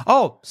invisible.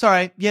 Oh,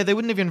 sorry. Yeah, they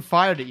wouldn't have even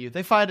fired at you.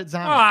 They fired at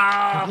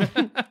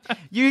Zamet.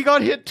 You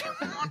got hit 2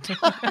 more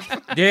times.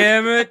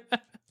 Damn it.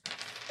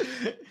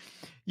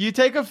 You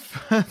take a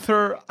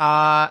further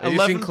 11 Is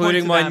this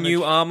including points of my damage.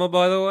 new armor,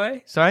 by the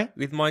way? Sorry?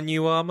 With my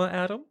new armor,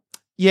 Adam?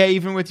 Yeah,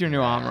 even with your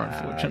new armor,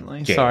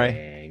 unfortunately.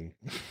 Sorry.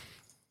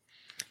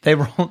 They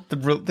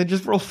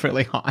just rolled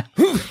really high.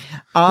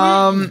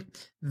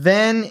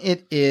 Then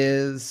it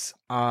is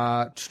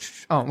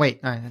oh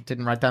wait, no, I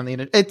didn't write down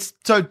the it's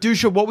so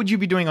Dusha, what would you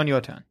be doing on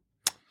your turn?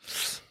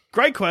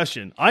 Great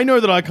question. I know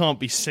that I can't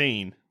be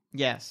seen.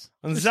 Yes.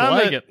 And Just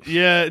Zamet, like it.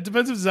 yeah, it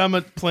depends if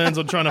Zamet plans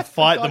on trying to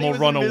fight God, them he or was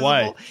run invisible.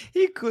 away.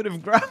 He could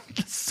have grabbed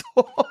the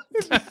sword.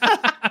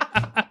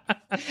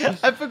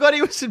 I forgot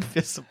he was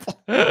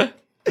invisible.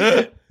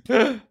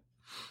 Dusha,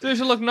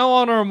 look, no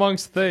honor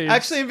amongst thieves.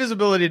 Actually,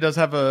 invisibility does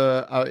have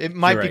it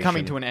might be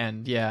coming Duration. to an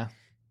end, yeah.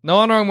 No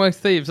honor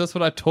amongst thieves. That's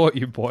what I taught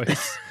you,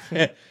 boys.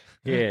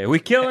 Yeah, we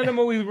killing them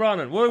or we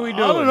running? What are we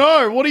doing? I don't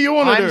know. What do you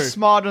want to I'm do?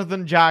 smarter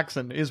than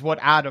Jackson, is what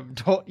Adam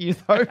taught you,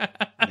 though.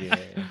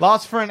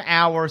 Lasts for an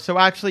hour, so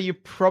actually you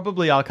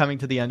probably are coming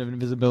to the end of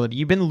invisibility.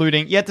 You've been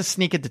looting. You had to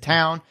sneak into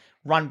town,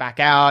 run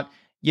back out.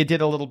 You did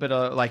a little bit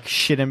of, like,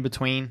 shit in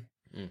between.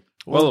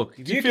 Well, look,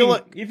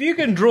 if you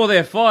can draw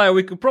their fire,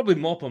 we could probably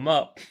mop them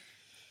up.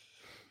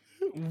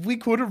 We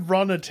could have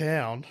run a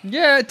town.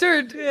 Yeah,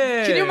 dude.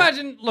 Yeah. Can you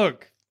imagine?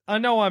 Look, I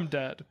know I'm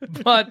dead,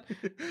 but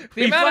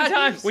the amount of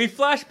times we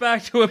flash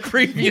back to a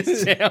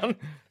previous town.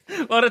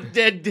 A lot of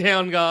dead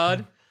town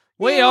guard.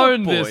 we Yeah,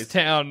 own boys. this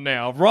town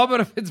now, rob it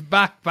of its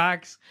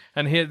backpacks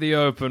and hit the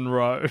open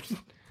road.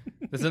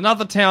 There's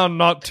another town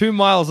not 2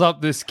 miles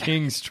up this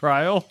King's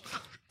Trail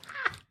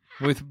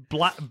with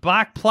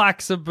black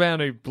plaques of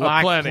bounty.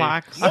 Black plenty.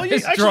 plaques. I'm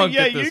just drunk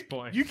at this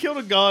point. you killed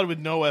a guard with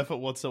no effort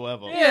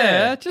whatsoever.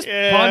 Yeah, just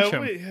punch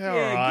him. All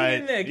Yeah, right. get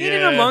in there. Get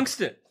in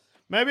amongst it.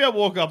 Maybe I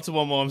walk up to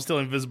one while I'm still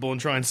invisible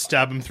and try and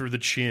stab him through the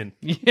chin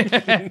With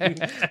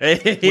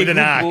with an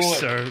axe.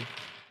 So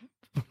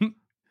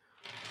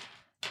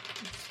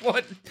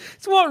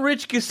It's what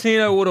Rich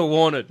Casino would have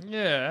wanted.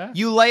 Yeah.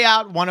 You lay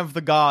out one of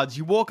the guards.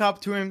 You walk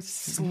up to him,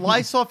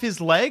 slice off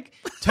his leg,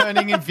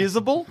 turning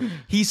invisible.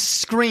 He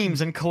screams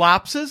and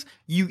collapses.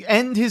 You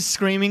end his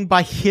screaming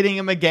by hitting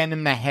him again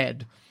in the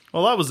head.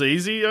 well, that was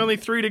easy. Only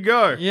 3 to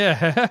go.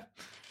 Yeah.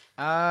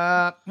 We're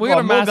Well,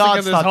 gonna more massacre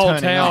guards this start whole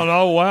turning town. up.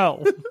 Oh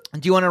well.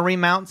 Do you want to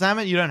remount,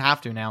 Zamet? You don't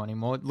have to now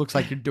anymore. It looks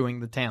like you're doing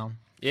the town.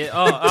 Yeah.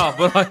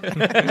 But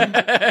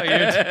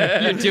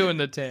You're doing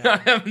the town.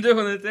 I am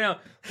doing the town.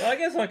 Well, I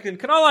guess I can.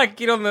 Can I like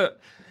get on the?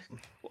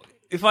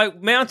 If I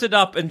mounted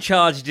up and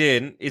charged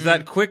in, is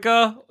that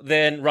quicker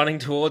than running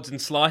towards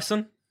and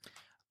slicing?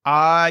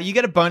 You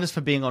get a bonus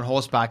for being on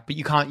horseback, but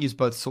you can't use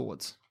both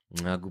swords.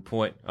 Good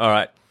point. All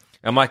right.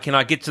 Can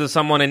I get to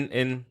someone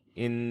in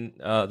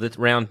the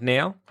round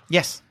now?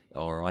 Yes.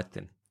 All right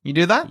then. You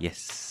do that?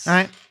 Yes. All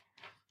right.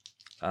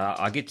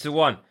 I get to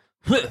one.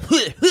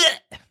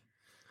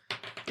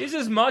 This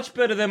is much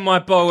better than my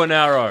bow and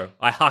arrow.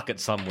 I huck it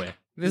somewhere.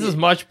 This is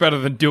much better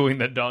than doing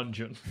the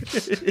dungeon.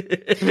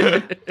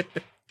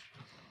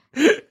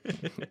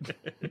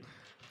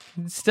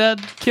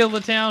 Instead, kill the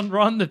town,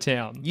 run the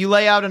town. You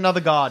lay out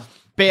another guard.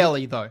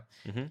 Barely, though.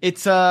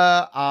 It's,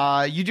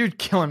 you do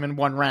kill him in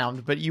one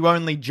round, but you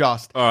only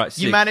just. All right,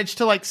 You sick. manage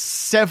to, like,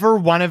 sever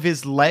one of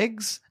his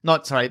legs.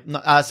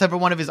 Sever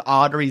one of his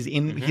arteries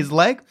in his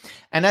leg.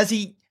 And as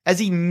he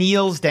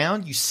kneels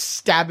down, you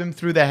stab him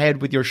through the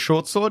head with your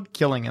short sword,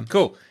 killing him.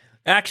 Cool.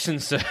 Action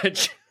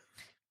search.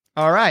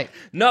 All right.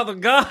 Another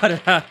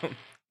guard.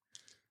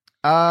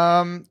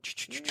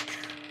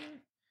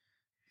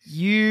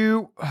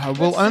 You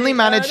will only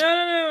manage.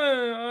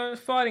 No.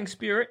 Fighting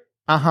spirit.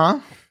 Uh-huh.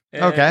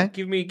 Okay.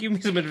 Give me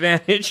some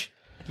advantage.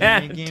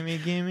 Give me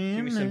Give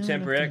me some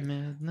temporary.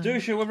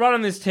 Dusha, we're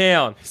running this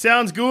town.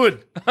 Sounds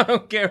good. I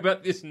don't care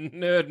about this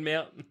nerd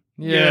mountain.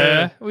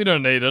 Yeah, we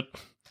don't need it.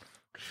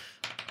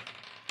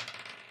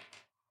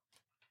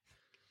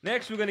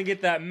 Next, we're going to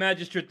get that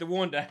magistrate the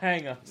one to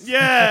hang us.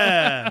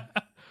 Yeah.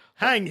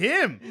 Hang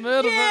him.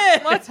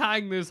 Let's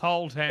hang this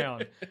whole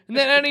town. And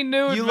then any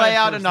new You lay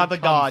out adventurers another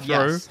that come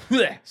guard, through.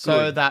 yes.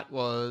 So that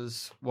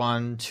was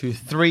 1, 2,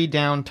 3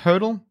 down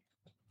total.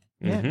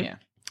 Yeah.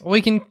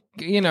 We can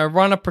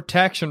run a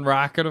protection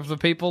racket of the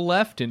people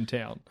left in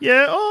town.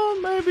 Yeah,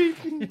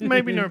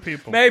 maybe no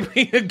people.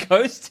 Maybe a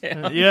ghost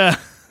town. Yeah.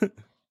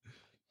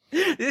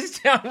 This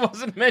town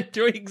wasn't meant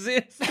to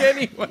exist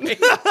anyway.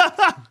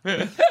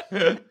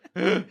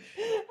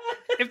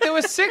 If there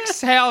were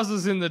 6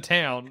 houses in the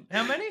town,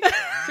 how many?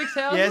 6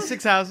 houses? Yeah,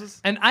 6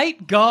 houses. And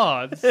 8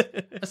 guards. Are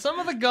some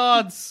of the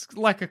guards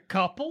like a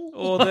couple?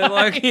 Or they're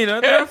like,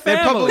 they're a family.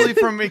 They're probably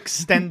from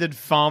extended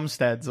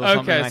farmsteads or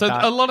something Okay, like so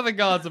that. a lot of the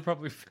guards are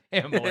probably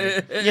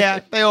family. Yeah,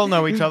 they all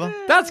know each other.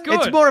 That's good.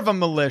 It's more of a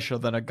militia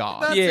than a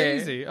guard. That's Yeah.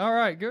 easy. All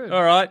right, good.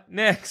 All right,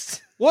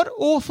 next. What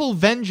awful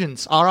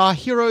vengeance are our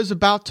heroes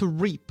about to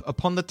reap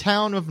upon the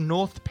town of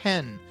North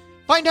Penn?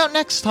 Find out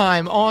next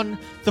time on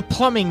The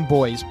Plumbing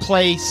Boys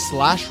Play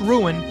 /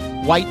 Ruin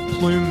White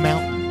Plume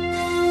Mountain.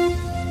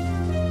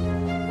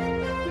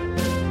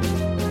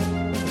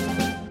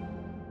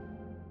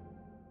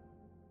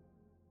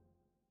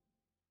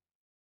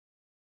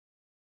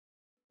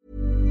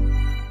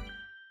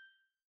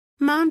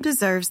 Mom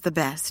deserves the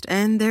best,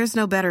 and there's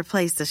no better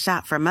place to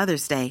shop for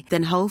Mother's Day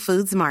than Whole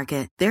Foods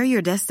Market. They're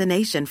your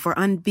destination for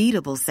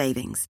unbeatable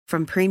savings,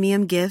 from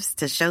premium gifts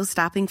to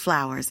show-stopping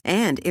flowers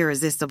and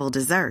irresistible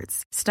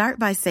desserts. Start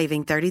by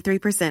saving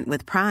 33%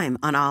 with Prime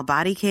on all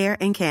body care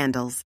and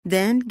candles.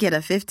 Then get a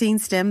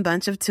 15-stem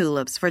bunch of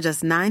tulips for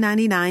just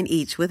 $9.99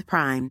 each with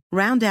Prime.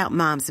 Round out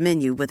Mom's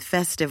menu with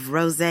festive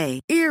rosé,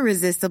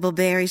 irresistible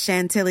berry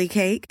chantilly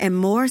cake, and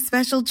more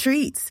special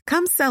treats.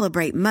 Come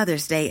celebrate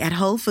Mother's Day at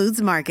Whole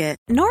Foods Market.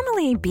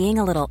 Normally, being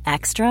a little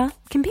extra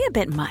can be a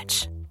bit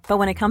much. But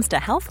when it comes to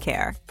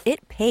healthcare,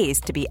 it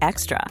pays to be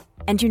extra.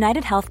 And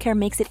United Healthcare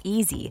makes it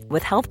easy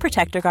with Health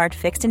Protector Guard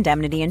fixed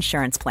indemnity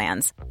insurance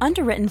plans.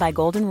 Underwritten by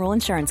Golden Rule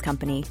Insurance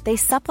Company, they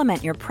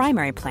supplement your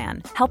primary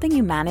plan, helping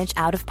you manage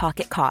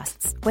out-of-pocket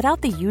costs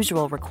without the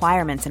usual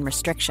requirements and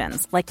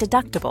restrictions like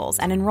deductibles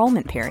and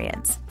enrollment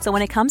periods. So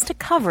when it comes to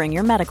covering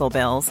your medical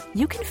bills,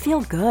 you can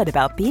feel good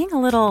about being a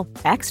little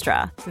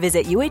extra.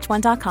 Visit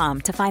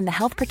uh1.com to find the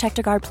Health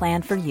Protector Guard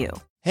plan for you.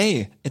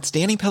 Hey, it's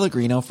Danny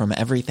Pellegrino from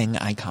Everything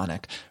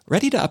Iconic.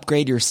 Ready to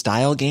upgrade your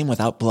style game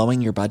without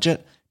blowing your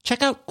budget?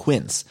 Check out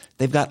Quince.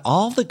 They've got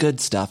all the good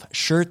stuff,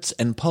 shirts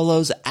and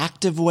polos,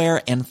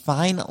 activewear, and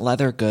fine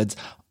leather goods,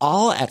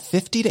 all at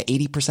 50 to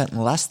 80%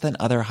 less than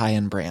other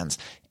high-end brands.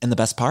 And the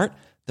best part?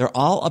 They're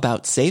all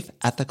about safe,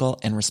 ethical,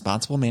 and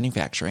responsible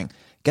manufacturing.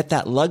 Get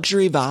that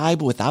luxury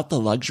vibe without the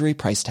luxury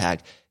price tag.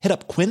 Hit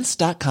up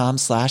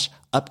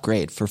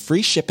quince.com/upgrade for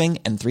free shipping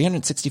and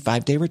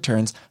 365-day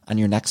returns on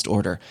your next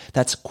order.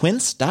 That's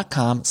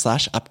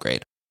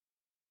quince.com/upgrade.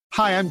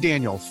 Hi, I'm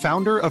Daniel,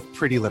 founder of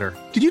Pretty Litter.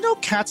 Did you know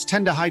cats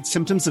tend to hide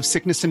symptoms of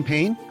sickness and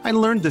pain? I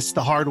learned this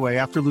the hard way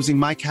after losing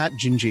my cat,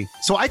 Gingy.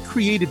 So I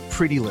created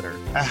Pretty Litter,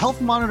 a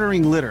health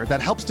monitoring litter that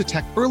helps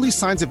detect early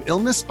signs of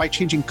illness by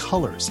changing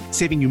colors,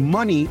 saving you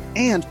money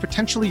and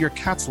potentially your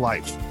cat's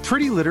life.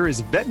 Pretty Litter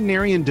is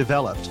veterinarian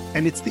developed,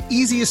 and it's the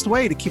easiest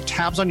way to keep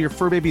tabs on your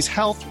fur baby's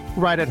health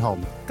right at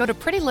home. Go to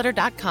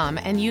prettylitter.com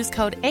and use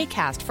code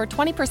ACAST for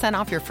 20%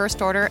 off your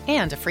first order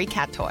and a free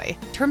cat toy.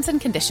 Terms and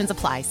conditions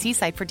apply. See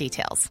site for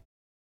details.